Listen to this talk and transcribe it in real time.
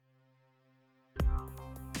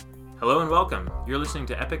Hello and welcome. You're listening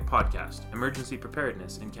to Epic Podcast, Emergency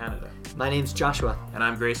Preparedness in Canada. My name's Joshua. And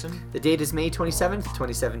I'm Grayson. The date is May 27th,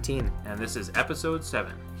 2017. And this is Episode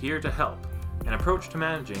 7, Here to Help, an approach to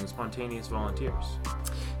managing spontaneous volunteers.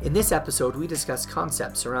 In this episode, we discuss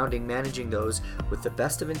concepts surrounding managing those with the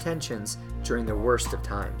best of intentions during the worst of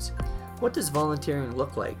times. What does volunteering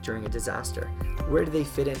look like during a disaster? Where do they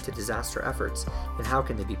fit into disaster efforts? And how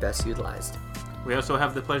can they be best utilized? We also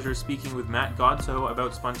have the pleasure of speaking with Matt Godsoe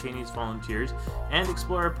about spontaneous volunteers and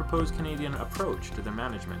explore a proposed Canadian approach to their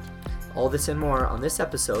management. All this and more on this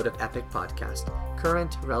episode of Epic Podcast,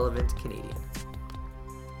 Current, Relevant, Canadian.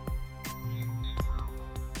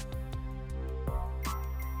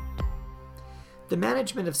 The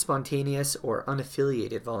management of spontaneous or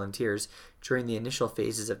unaffiliated volunteers during the initial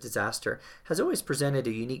phases of disaster has always presented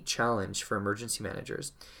a unique challenge for emergency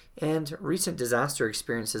managers, and recent disaster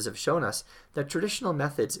experiences have shown us that traditional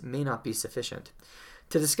methods may not be sufficient.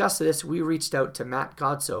 To discuss this, we reached out to Matt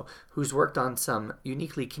Godsoe, who's worked on some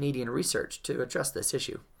uniquely Canadian research to address this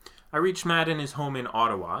issue. I reached Matt in his home in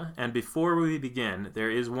Ottawa, and before we begin,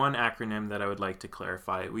 there is one acronym that I would like to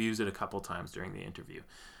clarify. We use it a couple times during the interview.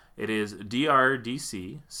 It is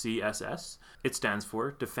DRDC-CSS. It stands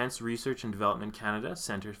for Defense Research and Development Canada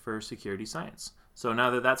Centre for Security Science. So now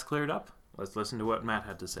that that's cleared up, let's listen to what Matt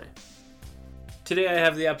had to say. Today I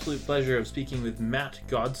have the absolute pleasure of speaking with Matt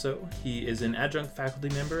Godsoe. He is an adjunct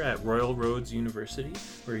faculty member at Royal Roads University,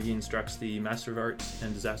 where he instructs the Master of Arts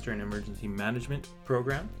in Disaster and Emergency Management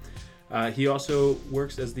program. He also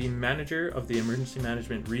works as the manager of the Emergency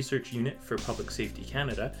Management Research Unit for Public Safety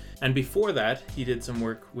Canada. And before that, he did some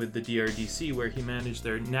work with the DRDC, where he managed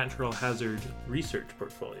their natural hazard research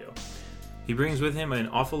portfolio. He brings with him an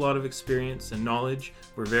awful lot of experience and knowledge.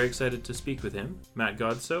 We're very excited to speak with him. Matt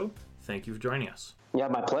Godsoe, thank you for joining us. Yeah,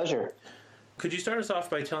 my pleasure. Could you start us off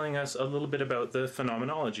by telling us a little bit about the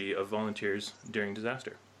phenomenology of volunteers during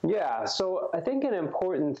disaster? Yeah, so I think an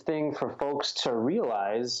important thing for folks to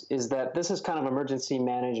realize is that this is kind of emergency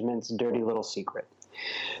management's dirty little secret.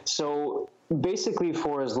 So basically,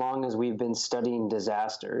 for as long as we've been studying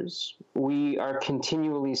disasters, we are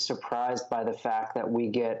continually surprised by the fact that we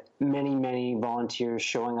get many volunteers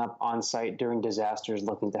showing up on site during disasters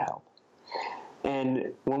looking to help.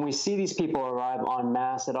 And when we see these people arrive en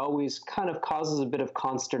masse, it always kind of causes a bit of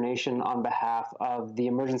consternation on behalf of the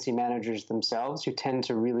emergency managers themselves, who tend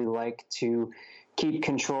to really like to keep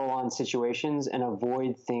control on situations and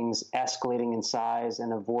avoid things escalating in size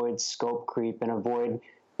and avoid scope creep and avoid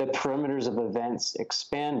the perimeters of events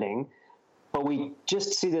expanding. But we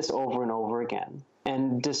just see this over and over again.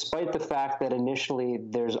 And despite the fact that initially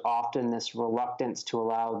there's often this reluctance to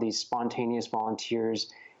allow these spontaneous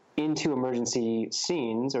volunteers into emergency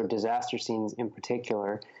scenes, or disaster scenes in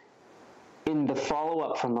particular, in the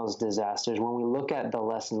follow-up from those disasters, when we look at the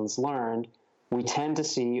lessons learned, we tend to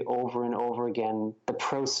see over and over again the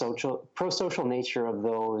pro-social nature of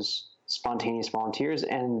those spontaneous volunteers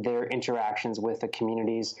and their interactions with the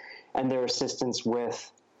communities and their assistance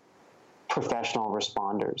with professional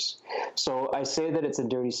responders. So I say that it's a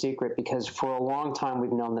dirty secret because for a long time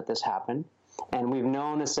we've known that this happened. And we've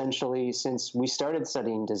known essentially since we started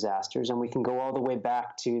studying disasters, and we can go all the way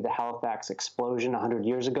back to the Halifax explosion 100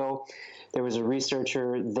 years ago. There was a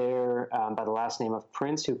researcher there by the last name of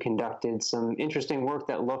Prince who conducted some interesting work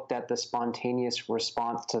that looked at the spontaneous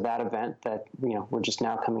response to that event that, we're just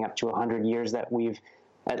now coming up to 100 years that we've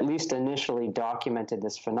at least initially documented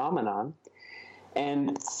this phenomenon.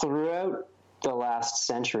 And throughout the last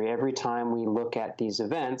century, every time we look at these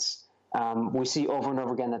events, we see over and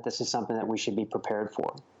over again that this is something that we should be prepared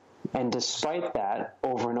for. And despite that,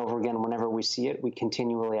 over and over again, whenever we see it, we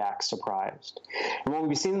continually act surprised. And what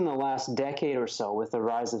we've seen in the last decade or so with the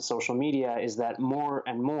rise of social media is that more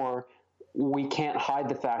and more, we can't hide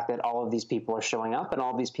the fact that all of these people are showing up and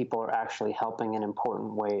all of these people are actually helping in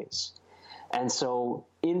important ways. And so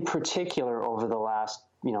in particular, over the last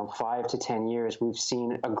 5 to 10 years, we've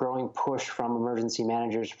seen a growing push from emergency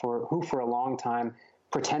managers who for a long time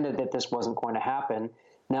pretended that this wasn't going to happen,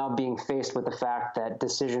 now being faced with the fact that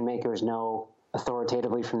decision makers know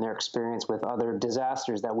authoritatively from their experience with other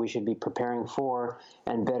disasters that we should be preparing for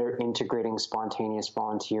and better integrating spontaneous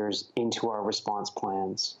volunteers into our response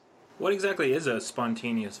plans. What exactly is a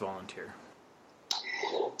spontaneous volunteer?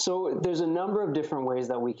 So there's a number of different ways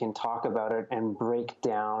that we can talk about it and break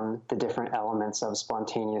down the different elements of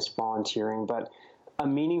spontaneous volunteering, but a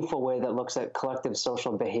meaningful way that looks at collective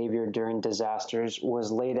social behavior during disasters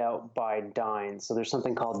was laid out by Dines. So there's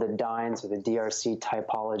something called the Dines or the DRC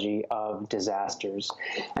typology of disasters.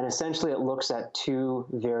 And essentially it looks at two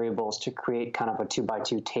variables to create kind of a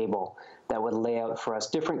 2x2 table. that would lay out for us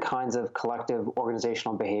different kinds of collective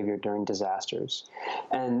organizational behavior during disasters.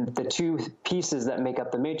 And the two pieces that make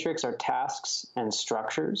up the matrix are tasks and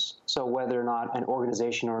structures. So whether or not an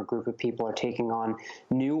organization or a group of people are taking on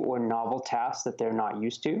new or novel tasks that they're not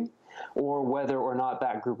used to, or whether or not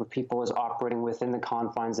that group of people is operating within the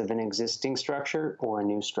confines of an existing structure or a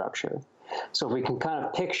new structure. So if we can kind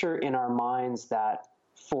of picture in our minds that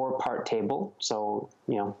 4-part table, so,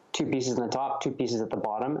 2 pieces in the top, 2 pieces at the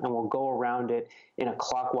bottom, and we'll go around it in a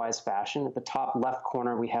clockwise fashion. At the top left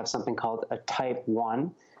corner, we have something called a type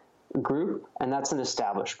 1 group, and that's an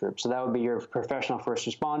established group. So that would be your professional first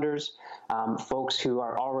responders, folks who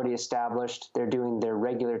are already established. They're doing their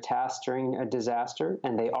regular tasks during a disaster,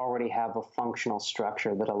 and they already have a functional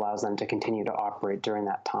structure that allows them to continue to operate during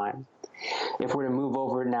that time. If we're to move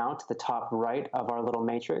over now to the top right of our little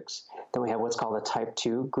matrix, then we have what's called a type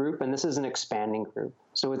 2 group, and this is an expanding group.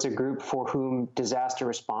 So it's a group for whom disaster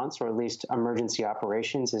response, or at least emergency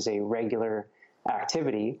operations, is a regular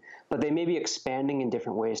activity, but they may be expanding in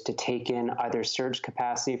different ways to take in either surge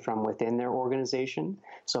capacity from within their organization.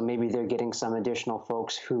 So maybe they're getting some additional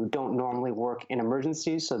folks who don't normally work in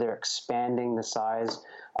emergencies, so they're expanding the size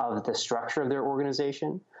of the structure of their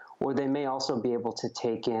organization. Or they may also be able to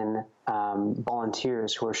take in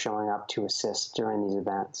volunteers who are showing up to assist during these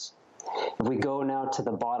events. If we go now to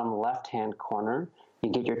the bottom left-hand corner,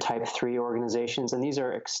 you get your type 3 organizations, and these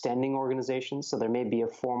are extending organizations, so there may be a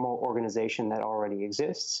formal organization that already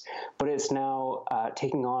exists, but it's now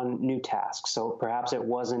taking on new tasks. So perhaps it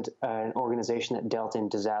wasn't an organization that dealt in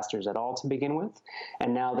disasters at all to begin with,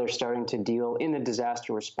 and now they're starting to deal in the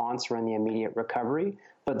disaster response or in the immediate recovery,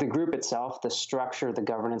 but the group itself, the structure, the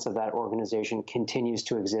governance of that organization continues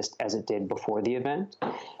to exist as it did before the event.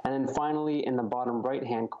 And then finally, in the bottom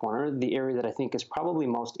right-hand corner, the area that I think is probably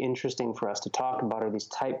most interesting for us to talk about are these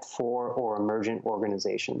type 4 or emergent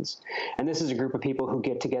organizations. And this is a group of people who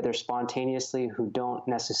get together spontaneously, who don't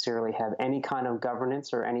necessarily have any kind of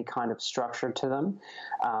governance or any kind of structure to them.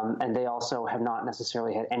 And they also have not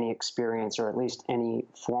necessarily had any experience, or at least any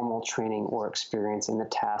formal training or experience in the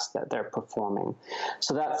task that they're performing.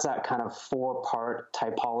 So that's that kind of 4-part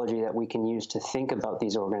typology that we can use to think about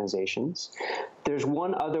these organizations. There's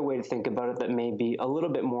one other way to think about it that may be a little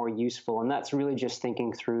bit more useful, and that's really just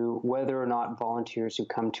thinking through whether or not volunteers who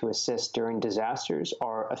come to assist during disasters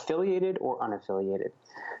are affiliated or unaffiliated.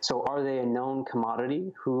 So are they a known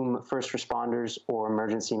commodity whom first responders or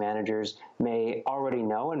emergency managers may already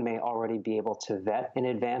know and may already be able to vet in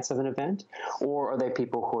advance of an event? Or are they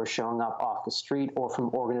people who are showing up off the street or from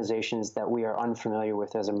organizations that we are unfamiliar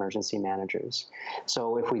with as emergency managers?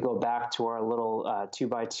 So if we go back to our little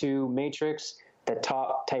 2x2 matrix, the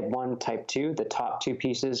top type 1, type 2, the top 2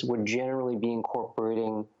 pieces would generally be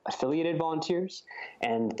incorporating affiliated volunteers,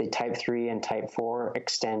 and the type 3 and type 4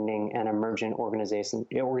 extending and emergent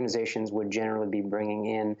organizations would generally be bringing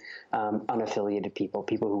in unaffiliated people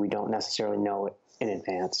who we don't necessarily know in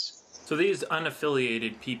advance. So these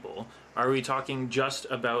unaffiliated people, are we talking just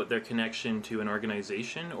about their connection to an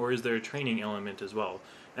organization, or is there a training element as well?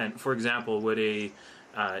 And for example, would a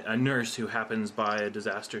nurse who happens by a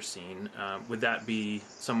disaster scene, would that be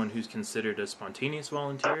someone who's considered a spontaneous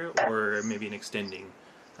volunteer, or maybe an extending,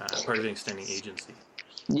 part of an extending agency?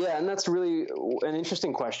 Yeah, and that's really an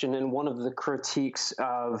interesting question. And one of the critiques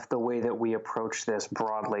of the way that we approach this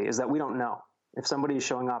broadly is that we don't know. If somebody is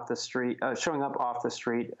showing up off the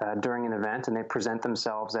street during an event, and they present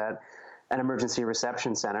themselves at an emergency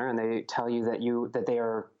reception center, and they tell you that they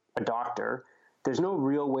are a doctor, there's no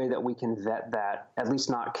real way that we can vet that, at least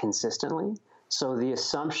not consistently. So the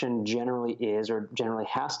assumption generally is, or generally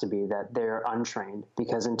has to be, that they're untrained,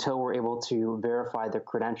 because until we're able to verify their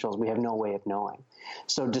credentials, we have no way of knowing.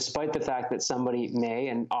 So despite the fact that somebody may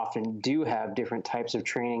and often do have different types of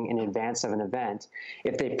training in advance of an event,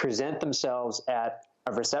 if they present themselves at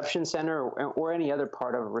a reception center or any other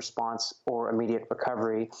part of a response or immediate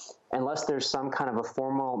recovery, unless there's some kind of a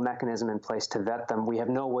formal mechanism in place to vet them, we have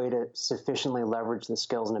no way to sufficiently leverage the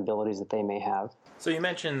skills and abilities that they may have. So you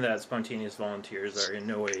mentioned that spontaneous volunteers are in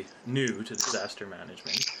no way new to disaster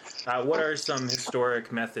management. What are some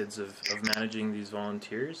historic methods of managing these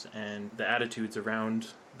volunteers and the attitudes around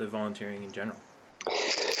the volunteering in general?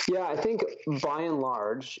 Yeah, I think by and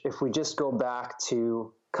large, if we just go back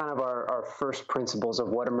to kind of our first principles of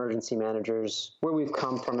what emergency managers, where we've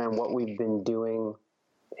come from and what we've been doing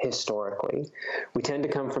historically, we tend to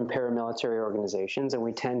come from paramilitary organizations, and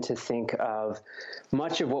we tend to think of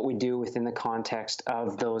much of what we do within the context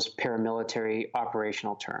of those paramilitary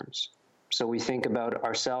operational terms. So we think about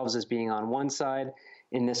ourselves as being on one side,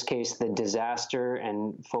 in this case, the disaster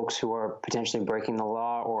and folks who are potentially breaking the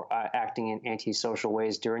law or acting in antisocial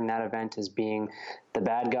ways during that event as being the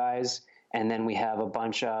bad guys. And then we have a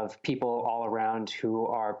bunch of people all around who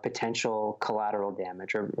are potential collateral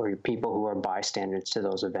damage or people who are bystanders to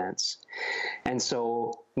those events. And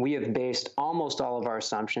so we have based almost all of our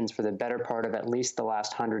assumptions for the better part of at least the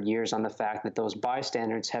last 100 years on the fact that those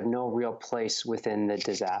bystanders have no real place within the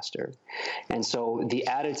disaster. And so the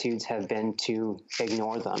attitudes have been to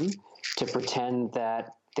ignore them, to pretend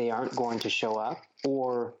that they aren't going to show up,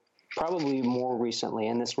 or probably more recently,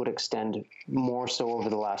 and this would extend more so over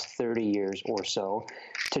the last 30 years or so,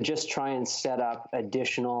 to just try and set up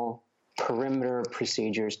additional perimeter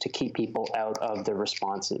procedures to keep people out of the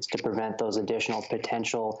responses, to prevent those additional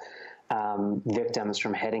potential victims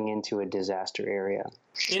from heading into a disaster area.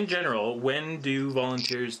 In general, when do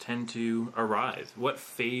volunteers tend to arrive? What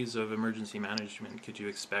phase of emergency management could you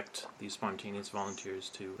expect these spontaneous volunteers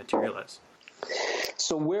to materialize?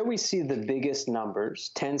 So where we see the biggest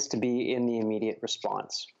numbers tends to be in the immediate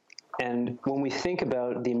response. And when we think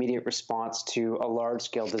about the immediate response to a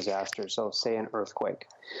large-scale disaster, so say an earthquake,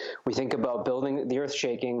 we think about the earth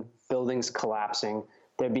shaking, buildings collapsing,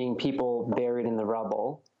 there being people buried in the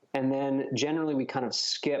rubble, and then generally we kind of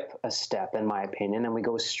skip a step, in my opinion, and we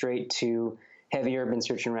go straight to heavy urban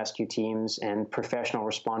search and rescue teams and professional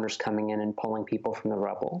responders coming in and pulling people from the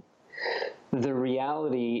rubble. The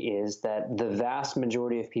reality is that the vast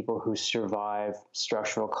majority of people who survive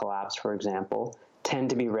structural collapse, for example, tend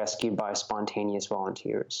to be rescued by spontaneous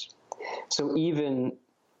volunteers. So even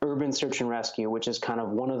urban search and rescue, which is kind of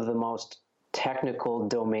one of the most technical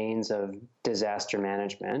domains of disaster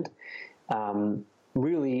management,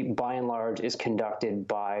 really, by and large, is conducted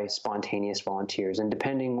by spontaneous volunteers. And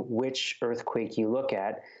depending which earthquake you look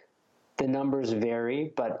at, the numbers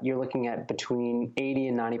vary, but you're looking at between 80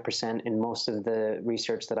 and 90% in most of the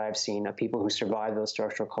research that I've seen of people who survive those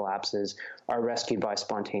structural collapses are rescued by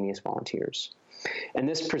spontaneous volunteers. And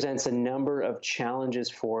this presents a number of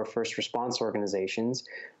challenges for first response organizations,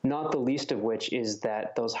 not the least of which is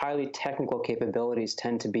that those highly technical capabilities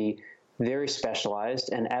tend to be very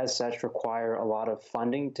specialized and as such require a lot of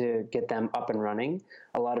funding to get them up and running,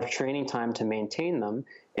 a lot of training time to maintain them,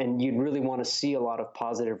 and you'd really want to see a lot of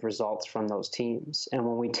positive results from those teams. And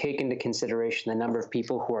when we take into consideration the number of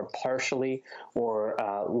people who are partially or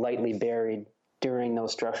lightly buried during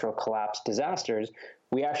those structural collapse disasters,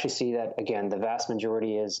 we actually see that, again, the vast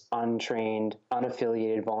majority is untrained,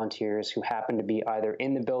 unaffiliated volunteers who happen to be either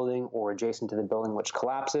in the building or adjacent to the building which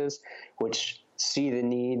collapses, which see the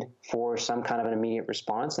need for some kind of an immediate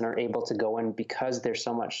response and are able to go in because they're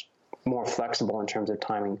so much more flexible in terms of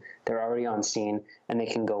timing. They're already on scene and they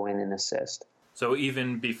can go in and assist. So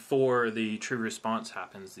even before the true response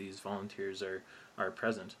happens, these volunteers are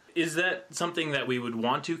present. Is that something that we would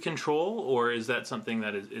want to control, or is that something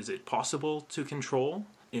that is it possible to control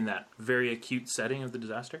in that very acute setting of the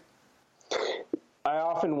disaster? I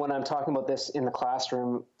often, when I'm talking about this in the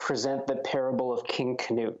classroom, present the parable of King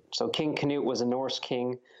Canute. So King Canute was a Norse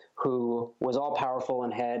king who was all-powerful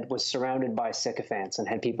and was surrounded by sycophants and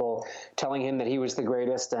had people telling him that he was the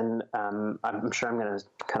greatest. And I'm sure I'm going to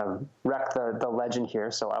kind of wreck the legend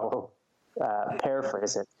here, so I will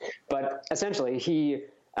paraphrase it. But essentially, he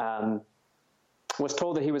was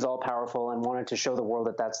told that he was all-powerful and wanted to show the world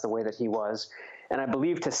that that's the way that he was. And I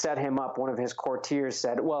believe to set him up, one of his courtiers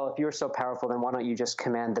said, well, if you're so powerful, then why don't you just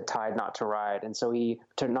command the tide not to rise? And so he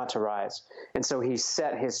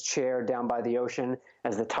set his chair down by the ocean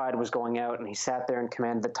as the tide was going out, and he sat there and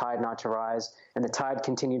commanded the tide not to rise. And the tide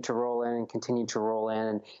continued to roll in and continued to roll in.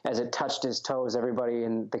 And as it touched his toes, everybody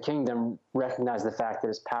in the kingdom recognized the fact that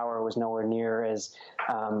his power was nowhere near as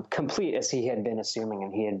complete as he had been assuming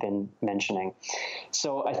and he had been mentioning.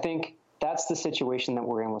 So I think that's the situation that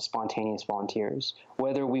we're in with spontaneous volunteers.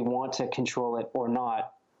 Whether we want to control it or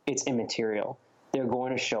not, it's immaterial. They're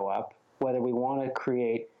going to show up, whether we want to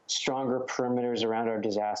create stronger perimeters around our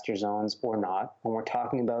disaster zones or not. When we're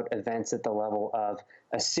talking about events at the level of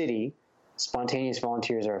a city, spontaneous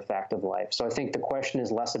volunteers are a fact of life. So I think the question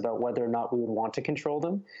is less about whether or not we would want to control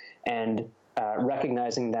them and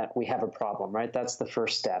recognizing that we have a problem, right? That's the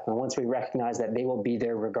first step. And once we recognize that they will be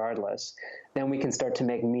there regardless, then we can start to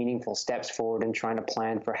make meaningful steps forward in trying to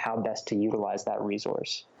plan for how best to utilize that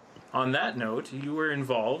resource. On that note, you were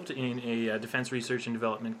involved in a Defence Research and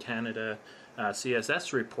Development Canada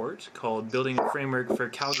CSS report called Building a Framework for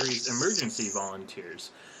Calgary's Emergency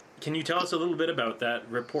Volunteers. Can you tell us a little bit about that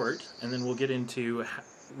report, and then we'll get into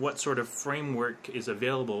what sort of framework is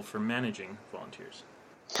available for managing volunteers?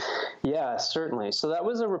 Yeah, certainly. So that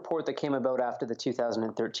was a report that came about after the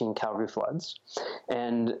 2013 Calgary floods.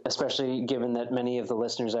 And especially given that many of the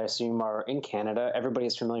listeners, I assume, are in Canada, everybody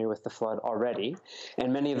is familiar with the flood already.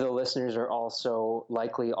 And many of the listeners are also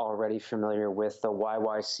likely already familiar with the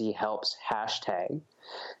YYC Helps hashtag.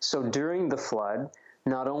 So during the flood,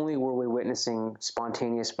 not only were we witnessing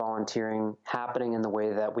spontaneous volunteering happening in the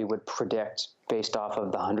way that we would predict based off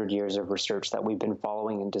of the 100 years of research that we've been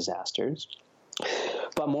following in disasters,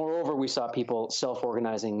 but moreover, we saw people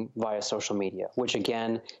self-organizing via social media, which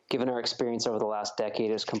again, given our experience over the last decade,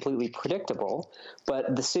 is completely predictable.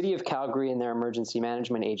 But the City of Calgary and their emergency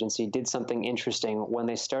management agency did something interesting when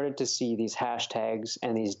they started to see these hashtags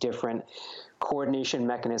and these different coordination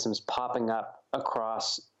mechanisms popping up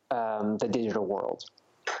across the digital world.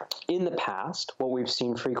 In the past, what we've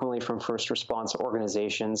seen frequently from first response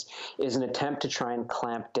organizations is an attempt to try and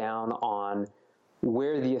clamp down on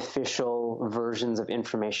where the official versions of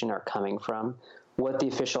information are coming from, what the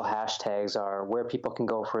official hashtags are, where people can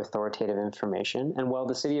go for authoritative information. And while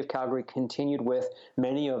the City of Calgary continued with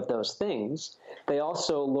many of those things, they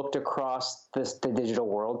also looked across the digital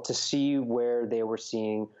world to see where they were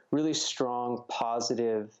seeing really strong,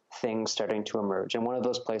 positive things starting to emerge. And one of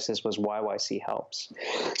those places was YYC Helps.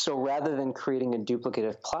 So rather than creating a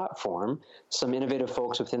duplicative platform, some innovative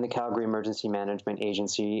folks within the Calgary Emergency Management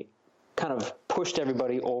Agency kind of pushed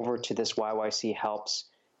everybody over to this YYC Helps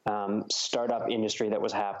startup industry that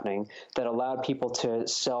was happening that allowed people to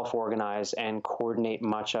self-organize and coordinate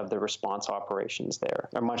much of the response operations there,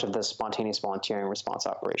 or much of the spontaneous volunteering response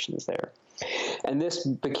operations there. And this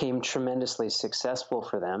became tremendously successful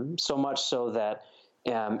for them, so much so that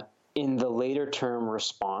in the later term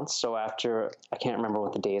response, so after, I can't remember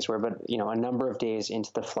what the days were, but a number of days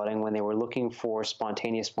into the flooding when they were looking for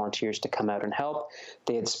spontaneous volunteers to come out and help,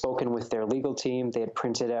 they had spoken with their legal team, they had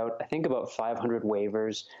printed out, I think, about 500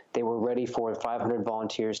 waivers. They were ready for 500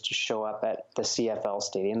 volunteers to show up at the CFL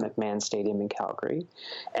Stadium, McMahon Stadium in Calgary,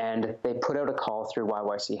 and they put out a call through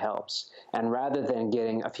YYC Helps. And rather than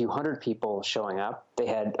getting a few hundred people showing up, they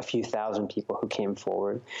had a few thousand people who came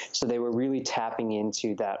forward. So they were really tapping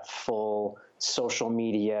into that full social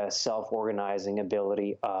media self-organizing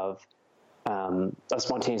ability of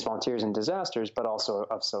spontaneous volunteers in disasters, but also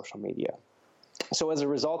of social media. So as a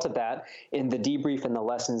result of that, in the debrief and the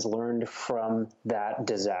lessons learned from that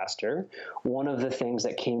disaster, one of the things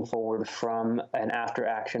that came forward from an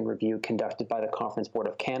after-action review conducted by the Conference Board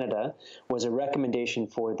of Canada was a recommendation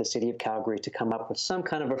for the City of Calgary to come up with some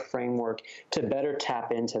kind of a framework to better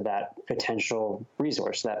tap into that potential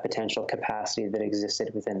resource, that potential capacity that existed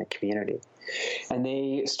within the community. And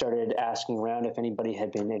they started asking around if anybody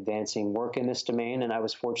had been advancing work in this domain, and I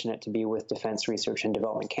was fortunate to be with Defence Research and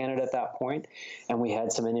Development Canada at that point. And we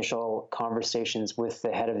had some initial conversations with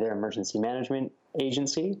the head of their emergency management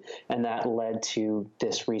agency, and that led to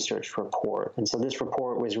this research report. And so this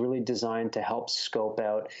report was really designed to help scope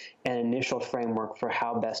out an initial framework for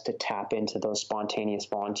how best to tap into those spontaneous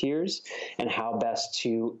volunteers and how best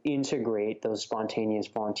to integrate those spontaneous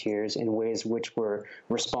volunteers in ways which were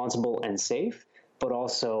responsible and safe, but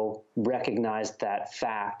also recognized that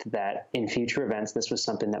fact that in future events, this was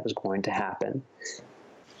something that was going to happen.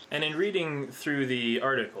 And in reading through the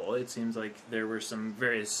article, it seems like there were some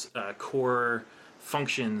various core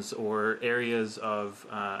functions or areas of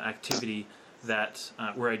activity that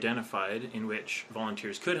were identified in which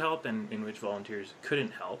volunteers could help and in which volunteers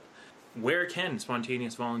couldn't help. Where can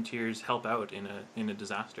spontaneous volunteers help out in a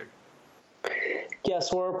disaster? Yeah,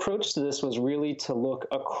 so our approach to this was really to look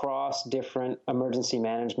across different emergency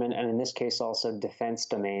management, and in this case also defense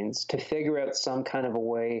domains, to figure out some kind of a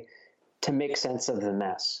way to make sense of the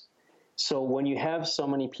mess. So when you have so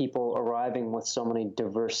many people arriving with so many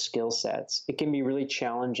diverse skill sets, it can be really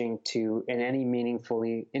challenging to, in any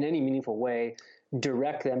meaningful way,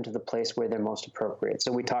 direct them to the place where they're most appropriate.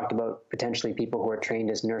 So we talked about potentially people who are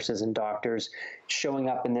trained as nurses and doctors showing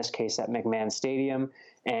up, in this case, at McMahon Stadium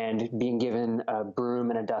and being given a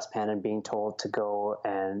broom and a dustpan and being told to go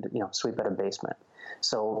and sweep out a basement.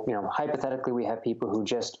 So, hypothetically, we have people who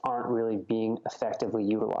just aren't really being effectively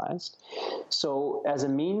utilized. So as a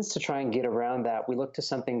means to try and get around that, we look to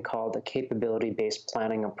something called a capability-based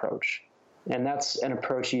planning approach. And that's an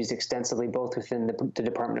approach used extensively both within the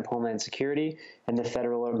Department of Homeland Security and the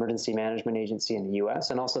Federal Emergency Management Agency in the U.S.,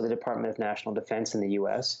 and also the Department of National Defense in the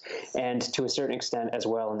U.S., and to a certain extent as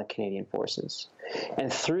well in the Canadian Forces.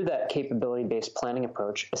 And through that capability-based planning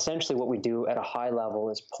approach, essentially what we do at a high level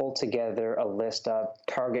is pull together a list of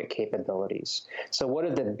target capabilities. So what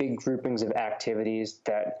are the big groupings of activities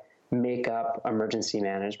that make up emergency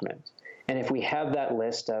management? And if we have that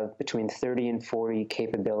list of between 30 and 40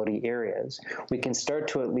 capability areas, we can start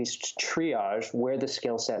to at least triage where the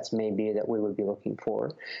skill sets may be that we would be looking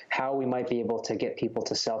for, how we might be able to get people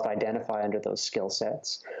to self-identify under those skill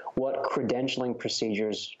sets, what credentialing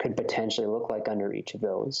procedures could potentially look like under each of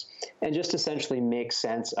those, and just essentially make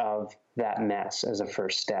sense of that mess as a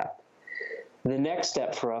first step. The next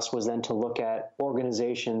step for us was then to look at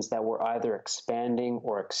organizations that were either expanding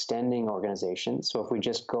or extending organizations. So if we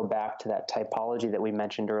just go back to that typology that we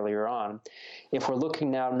mentioned earlier on, if we're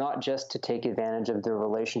looking now not just to take advantage of the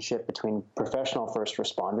relationship between professional first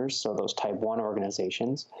responders, so those type 1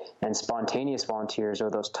 organizations, and spontaneous volunteers,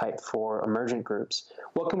 or those type 4 emergent groups,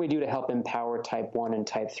 what can we do to help empower type 1 and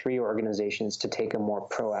type 3 organizations to take a more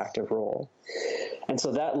proactive role? And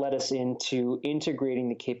so that led us into integrating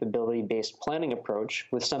the capability-based planning approach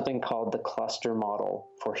with something called the cluster model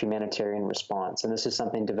for humanitarian response. And this is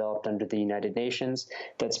something developed under the United Nations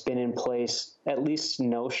that's been in place at least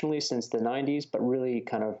notionally since the 90s, but really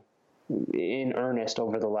kind of in earnest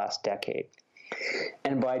over the last decade.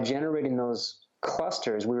 And by generating those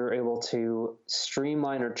clusters, we were able to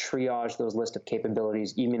streamline or triage those list of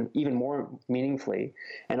capabilities even more meaningfully,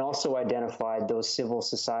 and also identified those civil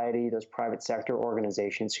society, those private sector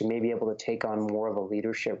organizations who may be able to take on more of a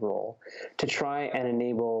leadership role to try and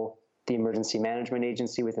enable the Emergency Management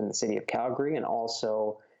Agency within the city of Calgary, and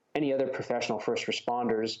also any other professional first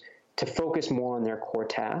responders, to focus more on their core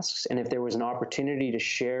tasks. And if there was an opportunity to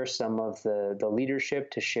share some of the leadership,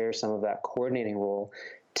 to share some of that coordinating role,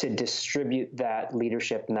 to distribute that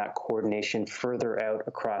leadership and that coordination further out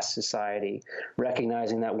across society,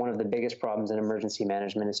 recognizing that one of the biggest problems in emergency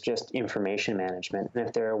management is just information management. And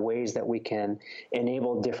if there are ways that we can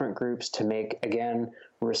enable different groups to make, again,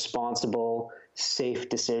 responsible, safe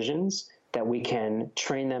decisions, that we can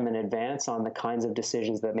train them in advance on the kinds of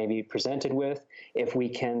decisions that may be presented with, if we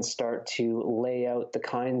can start to lay out the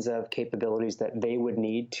kinds of capabilities that they would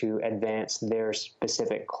need to advance their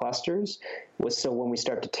specific clusters. So when we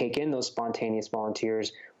start to take in those spontaneous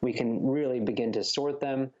volunteers, we can really begin to sort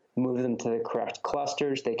them, move them to the correct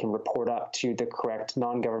clusters. They can report up to the correct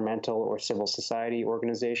non-governmental or civil society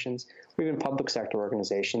organizations, or even public sector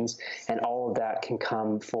organizations, and all of that can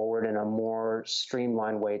come forward in a more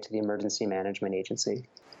streamlined way to the Emergency Management Agency.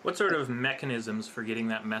 What sort of mechanisms for getting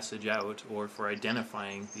that message out, or for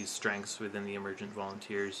identifying these strengths within the emergent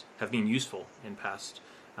volunteers, have been useful in past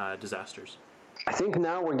disasters? I think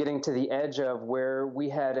now we're getting to the edge of where we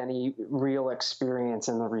had any real experience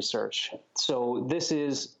in the research. So this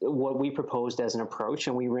is what we proposed as an approach,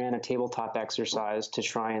 and we ran a tabletop exercise to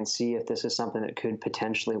try and see if this is something that could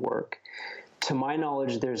potentially work. To my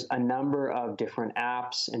knowledge, there's a number of different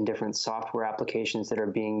apps and different software applications that are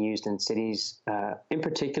being used in cities, in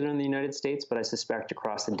particular in the United States, but I suspect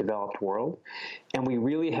across the developed world. And we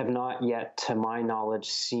really have not yet, to my knowledge,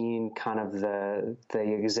 seen kind of the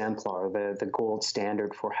exemplar, the gold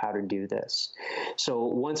standard for how to do this. So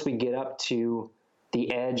once we get up to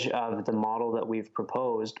the edge of the model that we've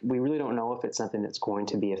proposed, we really don't know if it's something that's going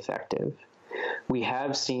to be effective. We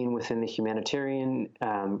have seen within the humanitarian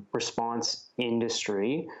response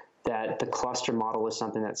industry that the cluster model is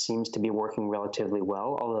something that seems to be working relatively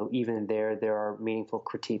well, although even there are meaningful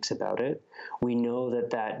critiques about it. We know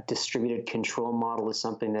that distributed control model is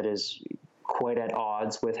something that is quite at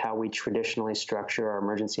odds with how we traditionally structure our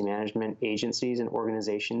emergency management agencies and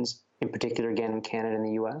organizations, in particular, again, in Canada and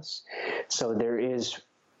the U.S. So there is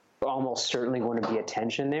almost certainly going to be a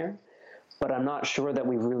tension there. But I'm not sure that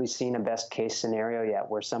we've really seen a best case scenario yet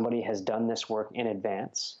where somebody has done this work in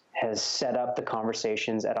advance, has set up the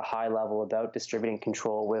conversations at a high level about distributing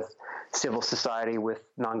control with civil society, with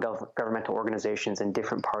non-governmental organizations in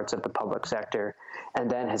different parts of the public sector, and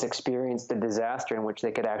then has experienced the disaster in which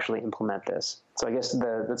they could actually implement this. So I guess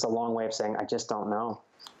that's a long way of saying I just don't know.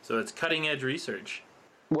 So it's cutting-edge research.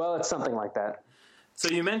 Well, it's something like that. So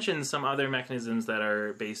you mentioned some other mechanisms that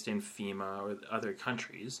are based in FEMA or other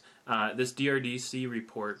countries. This DRDC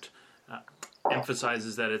report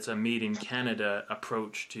emphasizes that it's a made-in-Canada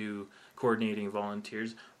approach to coordinating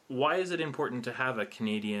volunteers. Why is it important to have a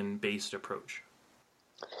Canadian-based approach?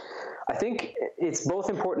 I think it's both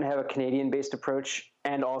important to have a Canadian-based approach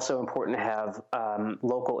and also important to have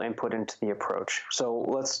local input into the approach. So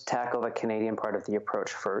let's tackle the Canadian part of the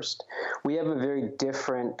approach first. We have a very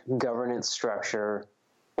different governance structure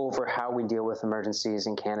over how we deal with emergencies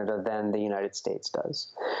in Canada than the United States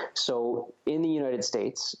does. So in the United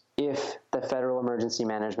States, if the Federal Emergency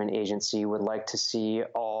Management Agency would like to see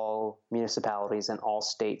all municipalities and all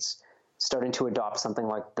states starting to adopt something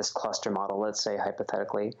like this cluster model, let's say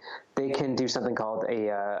hypothetically, they can do something called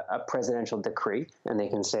a presidential decree, and they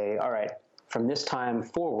can say, all right, from this time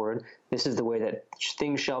forward, this is the way that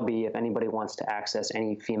things shall be if anybody wants to access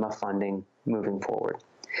any FEMA funding moving forward.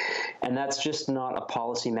 And that's just not a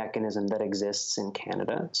policy mechanism that exists in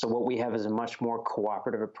Canada. So what we have is a much more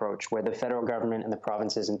cooperative approach where the federal government and the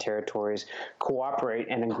provinces and territories cooperate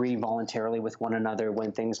and agree voluntarily with one another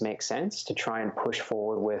when things make sense to try and push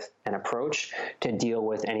forward with an approach to deal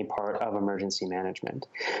with any part of emergency management.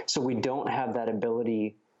 So we don't have that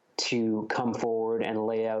ability to come forward and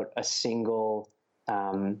lay out a single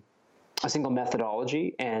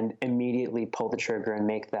methodology and immediately pull the trigger and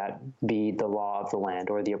make that be the law of the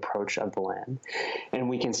land or the approach of the land. And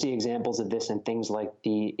we can see examples of this in things like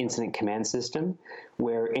the incident command system,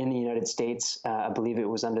 where in the United States, I believe it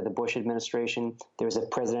was under the Bush administration, there was a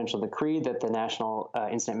presidential decree that the National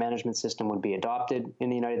Incident Management System would be adopted in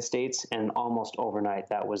the United States, and almost overnight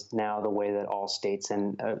that was now the way that all states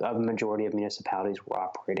and a majority of municipalities were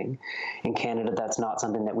operating. In Canada, that's not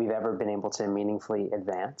something that we've ever been able to meaningfully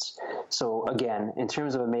advance. So again, in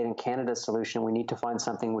terms of a Made in Canada solution, we need to find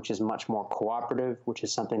something which is much more cooperative, which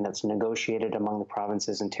is something that's negotiated among the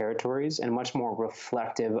provinces and territories, and much more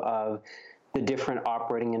reflective of the different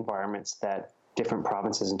operating environments that different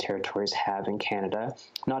provinces and territories have in Canada.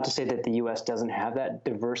 Not to say that the U.S. doesn't have that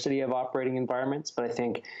diversity of operating environments, but I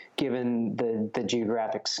think given the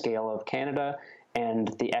geographic scale of Canada and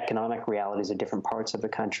the economic realities of different parts of the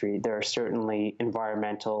country, there are certainly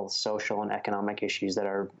environmental, social, and economic issues that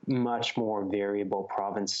are much more variable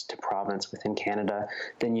province to province within Canada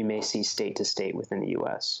than you may see state to state within the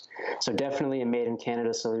U.S. So definitely a Made in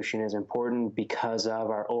Canada solution is important because of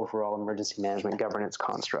our overall emergency management governance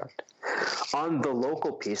construct. On the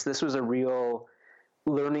local piece, this was a real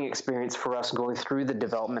learning experience for us going through the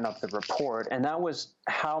development of the report, and that was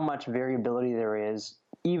how much variability there is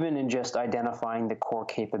even in just identifying the core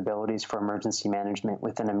capabilities for emergency management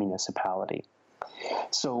within a municipality.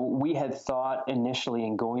 So we had thought initially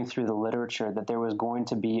in going through the literature that there was going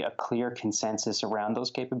to be a clear consensus around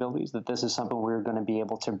those capabilities, that this is something we were going to be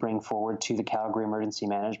able to bring forward to the Calgary Emergency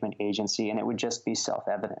Management Agency, and it would just be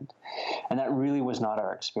self-evident. And that really was not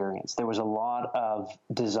our experience. There was a lot of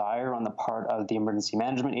desire on the part of the Emergency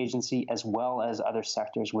Management Agency, as well as other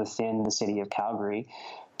sectors within the city of Calgary,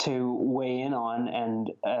 to weigh in on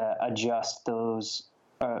and adjust those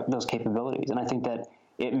capabilities. And I think that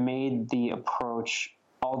it made the approach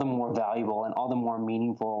all the more valuable and all the more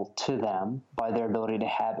meaningful to them by their ability to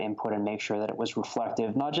have input and make sure that it was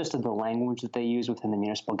reflective, not just of the language that they use within the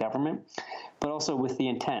municipal government, but also with the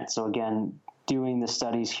intent. So again, doing the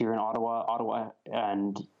studies here in Ottawa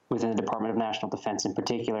and within the Department of National Defense in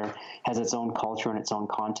particular, has its own culture and its own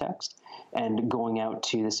context. And going out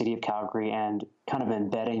to the city of Calgary and kind of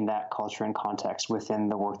embedding that culture and context within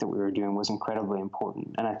the work that we were doing was incredibly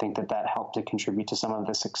important. And I think that that helped to contribute to some of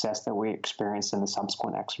the success that we experienced in the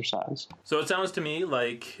subsequent exercise. So it sounds to me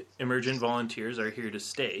like emergent volunteers are here to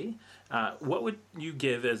stay. What would you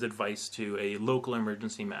give as advice to a local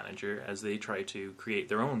emergency manager as they try to create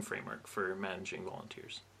their own framework for managing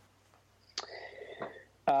volunteers?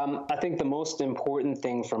 I think the most important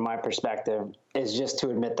thing from my perspective is just to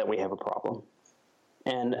admit that we have a problem.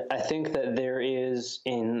 And I think that there is,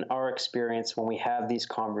 in our experience, when we have these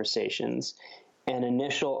conversations, an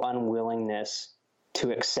initial unwillingness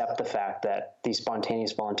to accept the fact that these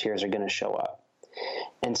spontaneous volunteers are going to show up.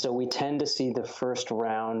 And so we tend to see the first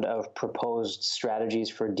round of proposed strategies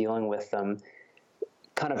for dealing with them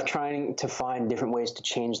kind of trying to find different ways to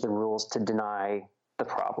change the rules to deny the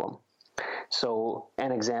problem. So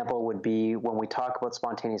an example would be when we talk about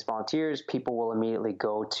spontaneous volunteers, people will immediately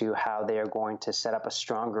go to how they are going to set up a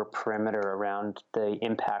stronger perimeter around the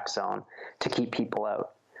impact zone to keep people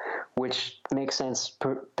out, which makes sense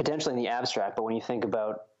potentially in the abstract. But when you think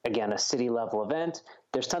about, again, a city level event,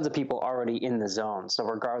 there's tons of people already in the zone. So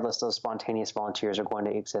regardless, those spontaneous volunteers are going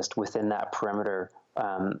to exist within that perimeter,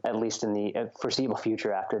 at least in the foreseeable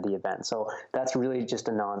future after the event. So that's really just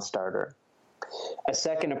a non-starter. A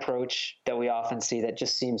second approach that we often see that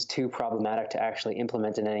just seems too problematic to actually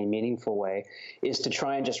implement in any meaningful way is to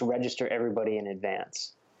try and just register everybody in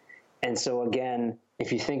advance. And so again,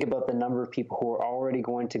 if you think about the number of people who are already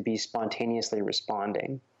going to be spontaneously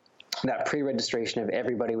responding, that pre-registration of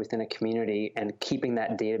everybody within a community and keeping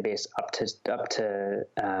that database up to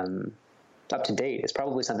date is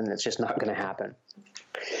probably something that's just not going to happen.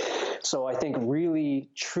 So I think really,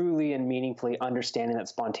 truly, and meaningfully understanding that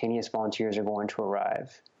spontaneous volunteers are going to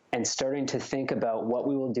arrive and starting to think about what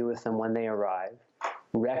we will do with them when they arrive,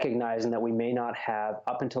 recognizing that we may not have,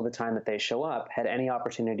 up until the time that they show up, had any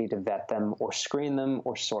opportunity to vet them or screen them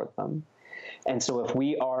or sort them. And so if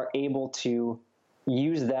we are able to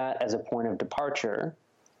use that as a point of departure,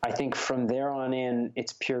 I think from there on in,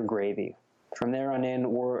 it's pure gravy. From there on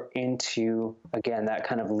in, we're into, again, that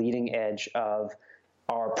kind of leading edge of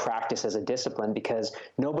our practice as a discipline, because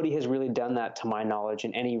nobody has really done that, to my knowledge,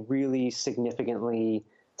 in any really significantly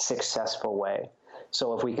successful way.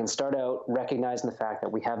 So if we can start out recognizing the fact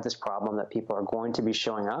that we have this problem, that people are going to be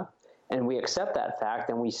showing up, and we accept that fact,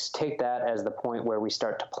 and we take that as the point where we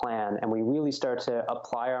start to plan, and we really start to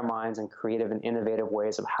apply our minds in creative and innovative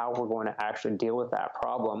ways of how we're going to actually deal with that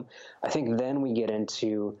problem, I think then we get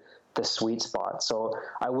into the sweet spot. So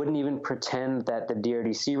I wouldn't even pretend that the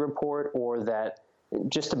DRDC report or that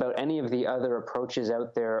just about any of the other approaches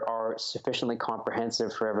out there are sufficiently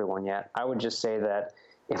comprehensive for everyone yet. I would just say that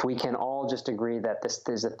if we can all just agree that this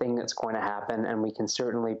is a thing that's going to happen, and we can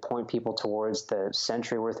certainly point people towards the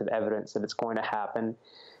century worth of evidence that it's going to happen,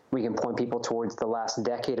 we can point people towards the last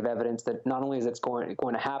decade of evidence that not only is it going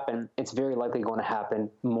to happen, it's very likely going to happen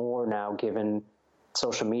more now, given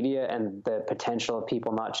social media and the potential of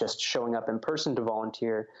people not just showing up in person to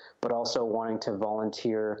volunteer, but also wanting to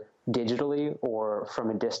volunteer digitally or from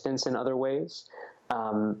a distance in other ways.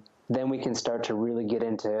 Then we can start to really get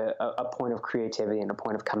into a point of creativity and a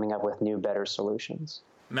point of coming up with new, better solutions.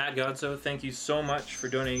 Matt Godsoe, thank you so much for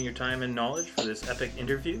donating your time and knowledge for this epic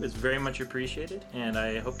interview. It's very much appreciated, and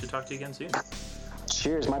I hope to talk to you again soon.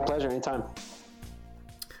 Cheers. My pleasure. Anytime.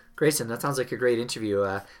 Grayson, that sounds like a great interview.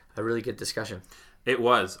 A really good discussion. It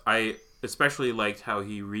was. I especially liked how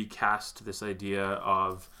he recast this idea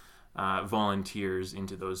of volunteers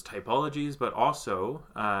into those typologies, but also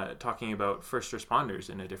talking about first responders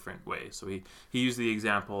in a different way. So he used the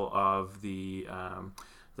example of the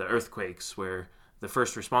earthquakes, where the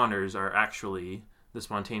first responders are actually the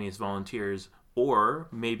spontaneous volunteers, or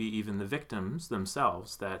maybe even the victims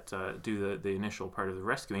themselves that do the initial part of the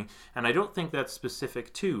rescuing. And I don't think that's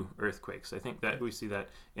specific to earthquakes. I think that we see that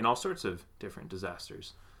in all sorts of different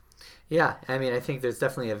disasters. Yeah, I mean, I think there's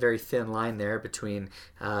definitely a very thin line there between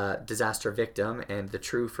disaster victim and the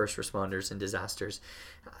true first responders in disasters.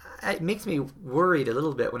 It makes me worried a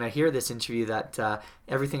little bit when I hear this interview that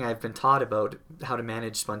everything I've been taught about how to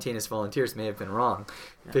manage spontaneous volunteers may have been wrong,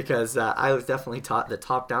 because I was definitely taught the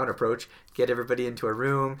top-down approach: get everybody into a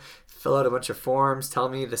room, fill out a bunch of forms, tell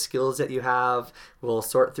me the skills that you have, we'll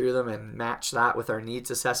sort through them and match that with our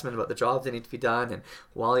needs assessment about the jobs that need to be done, and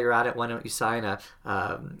while you're at it, why don't you sign a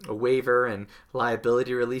waiver and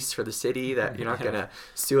liability release for the city that you're not going to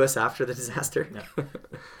sue us after the disaster. Yeah.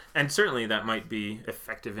 And certainly that might be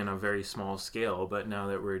effective in a very small scale, but now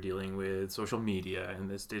that we're dealing with social media and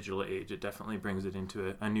this digital age, it definitely brings it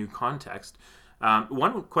into a new context.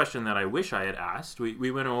 One question that I wish I had asked,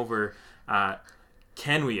 we went over,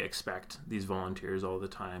 can we expect these volunteers all the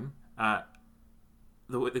time?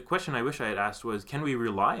 The question I wish I had asked was, can we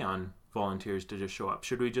rely on volunteers to just show up?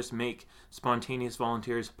 Should we just make spontaneous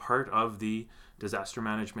volunteers part of the disaster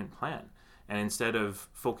management plan? And instead of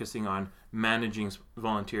focusing on managing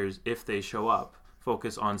volunteers if they show up,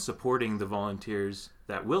 focus on supporting the volunteers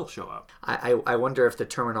that will show up. I wonder if the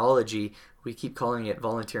terminology, we keep calling it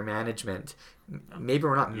volunteer management, maybe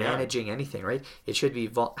we're not managing anything, right? It should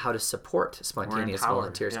be how to support spontaneous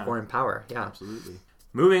volunteers or empower. Yeah, absolutely.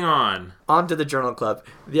 Moving on to the Journal Club.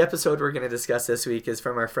 The episode we're going to discuss this week is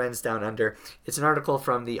from our friends down under. It's an article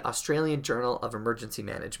from the Australian Journal of Emergency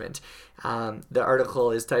Management. The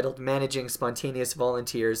article is titled "Managing Spontaneous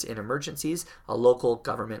Volunteers in Emergencies, a Local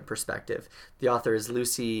Government Perspective." The author is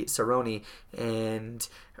Lucy Saroni, and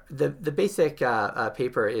the basic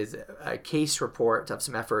paper is a case report of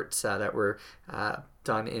some efforts that were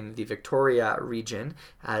done in the Victoria region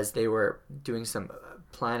as they were doing some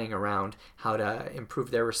planning around how to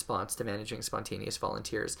improve their response to managing spontaneous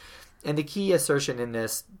volunteers. And the key assertion in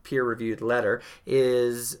this peer-reviewed letter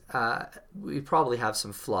is we probably have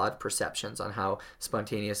some flawed perceptions on how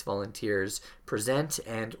spontaneous volunteers present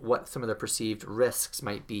and what some of the perceived risks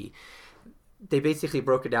might be. They basically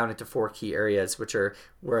broke it down into 4 key areas, which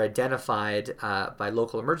were identified by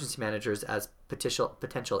local emergency managers as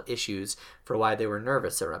potential issues for why they were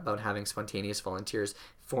nervous about having spontaneous volunteers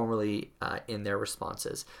formally in their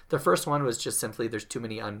responses. The first one was just simply there's too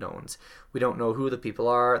many unknowns. We don't know who the people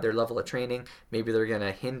are, their level of training. Maybe they're going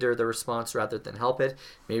to hinder the response rather than help it.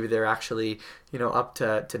 Maybe they're actually up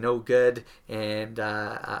to no good and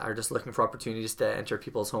are just looking for opportunities to enter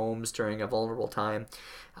people's homes during a vulnerable time.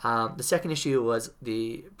 The second issue was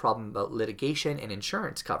the problem about litigation and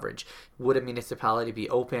insurance coverage. Would a municipality be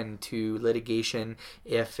open to litigation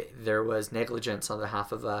if there was negligence on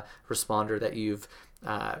behalf of a responder that you've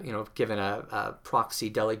given a proxy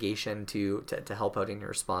delegation to help out in your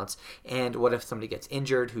response? And what if somebody gets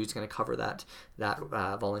injured? Who's going to cover that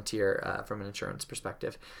volunteer from an insurance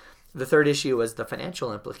perspective? The third issue was the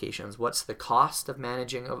financial implications. What's the cost of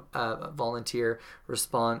managing a volunteer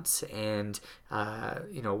response, and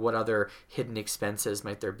what other hidden expenses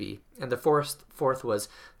might there be? And the fourth was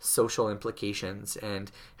social implications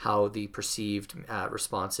and how the perceived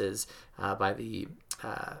responses by the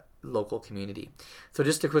local community. So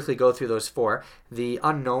just to quickly go through those four, the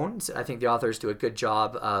unknowns, I think the authors do a good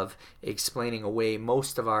job of explaining away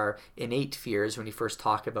most of our innate fears when you first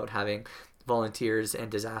talk about having volunteers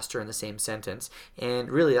and disaster in the same sentence. And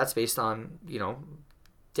really that's based on,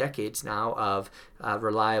 decades now of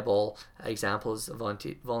reliable examples of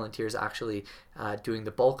volunteers actually doing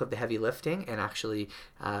the bulk of the heavy lifting and actually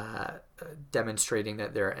demonstrating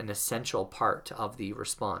that they're an essential part of the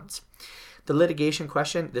response. The litigation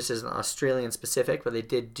question, this is Australian specific, but they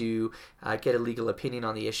did get a legal opinion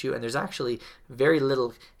on the issue, and there's actually very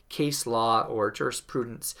little case law or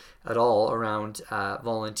jurisprudence at all around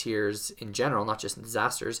volunteers in general, not just in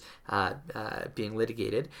disasters, being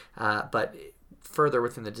litigated, but further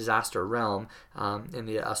within the disaster realm. In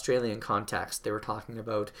the Australian context, they were talking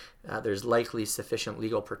about there's likely sufficient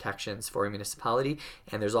legal protections for a municipality,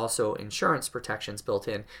 and there's also insurance protections built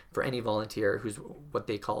in for any volunteer who's what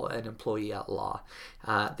they call an employee at law.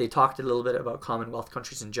 They talked a little bit about Commonwealth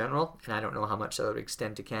countries in general, and I don't know how much that would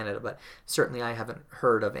extend to Canada, but certainly I haven't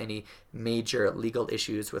heard of any major legal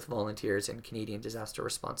issues with volunteers in Canadian disaster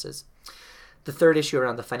responses. The third issue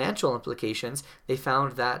around the financial implications, they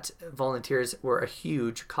found that volunteers were a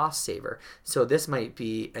huge cost saver. So this might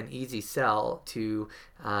be an easy sell to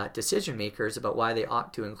decision makers about why they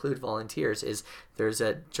ought to include volunteers, is there's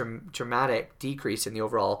a dramatic decrease in the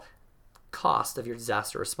overall cost of your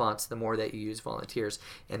disaster response the more that you use volunteers,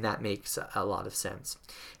 and that makes a lot of sense.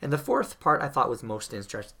 And the fourth part I thought was most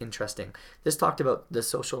interesting. This talked about the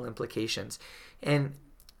social implications, and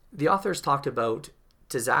the authors talked about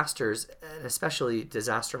disasters, and especially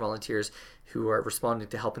disaster volunteers who are responding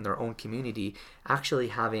to help in their own community, actually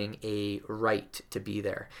having a right to be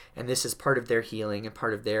there. And this is part of their healing and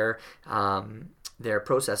part of their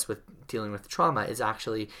process with dealing with trauma, is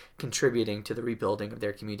actually contributing to the rebuilding of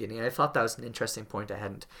their community. And I thought that was an interesting point I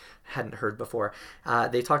hadn't heard before.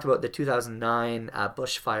 They talked about the 2009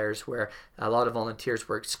 bushfires, where a lot of volunteers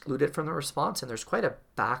were excluded from the response, and there's quite a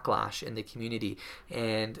backlash in the community,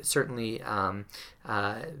 and certainly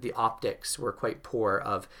the optics were quite poor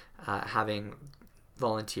of having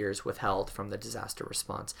volunteers withheld from the disaster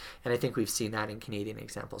response. And I think we've seen that in Canadian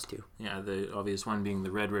examples too. Yeah, the obvious one being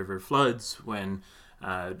the Red River floods, when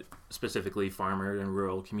specifically farmer and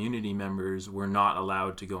rural community members were not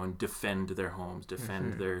allowed to go and defend their homes,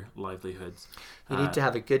 defend their livelihoods. You need to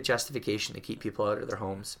have a good justification to keep people out of their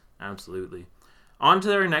homes. Absolutely. On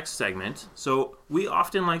to our next segment. So we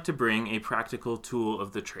often like to bring a practical tool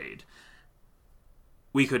of the trade.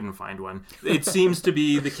 We couldn't find one. It seems to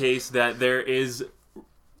be the case that there is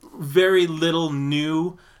very little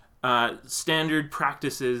new standard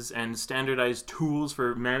practices and standardized tools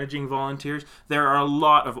for managing volunteers. There are a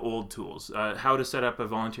lot of old tools. How to set up a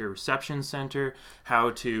volunteer reception center,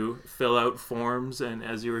 how to fill out forms, and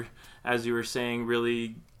as you were saying,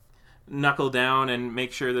 really knuckle down and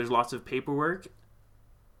make sure there's lots of paperwork.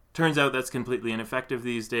 Turns out that's completely ineffective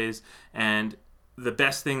these days, and the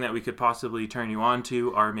best thing that we could possibly turn you on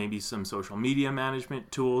to are maybe some social media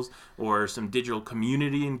management tools or some digital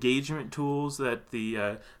community engagement tools that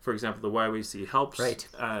for example, the YWC Helps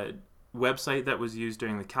website that was used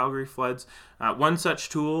during the Calgary floods. One such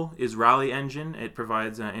tool is Rally Engine. It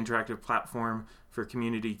provides an interactive platform for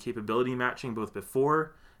community capability matching both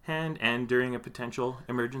beforehand and during a potential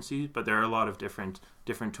emergency, but there are a lot of different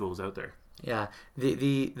tools out there. Yeah,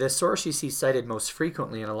 the source you see cited most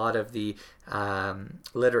frequently in a lot of the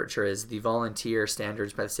literature is the volunteer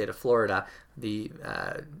standards by the state of Florida, the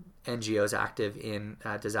NGOs active in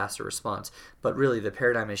disaster response. But really the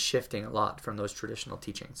paradigm is shifting a lot from those traditional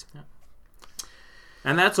teachings. Yeah.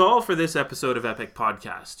 And that's all for this episode of Epic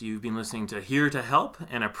Podcast. You've been listening to Here to Help,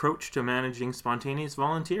 an approach to managing spontaneous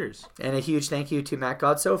volunteers. And a huge thank you to Matt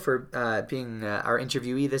Godsoe for being our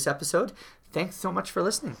interviewee this episode. Thanks so much for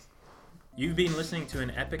listening. You've been listening to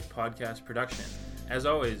an Epic Podcast production. As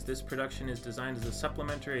always, this production is designed as a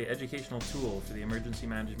supplementary educational tool for the emergency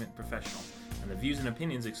management professional, and the views and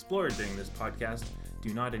opinions explored during this podcast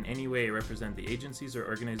do not in any way represent the agencies or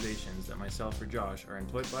organizations that myself or Josh are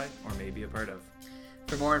employed by or may be a part of.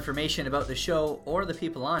 For more information about the show or the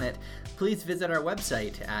people on it, please visit our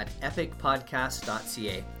website at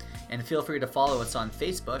epicpodcast.ca. And feel free to follow us on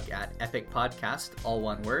Facebook at Epic Podcast, all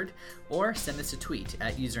one word, or send us a tweet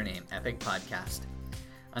at username Epic Podcast.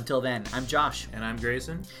 Until then, I'm Josh. And I'm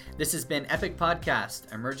Grayson. This has been Epic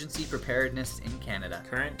Podcast, Emergency Preparedness in Canada.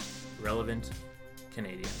 Current, relevant,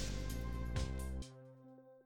 Canadian.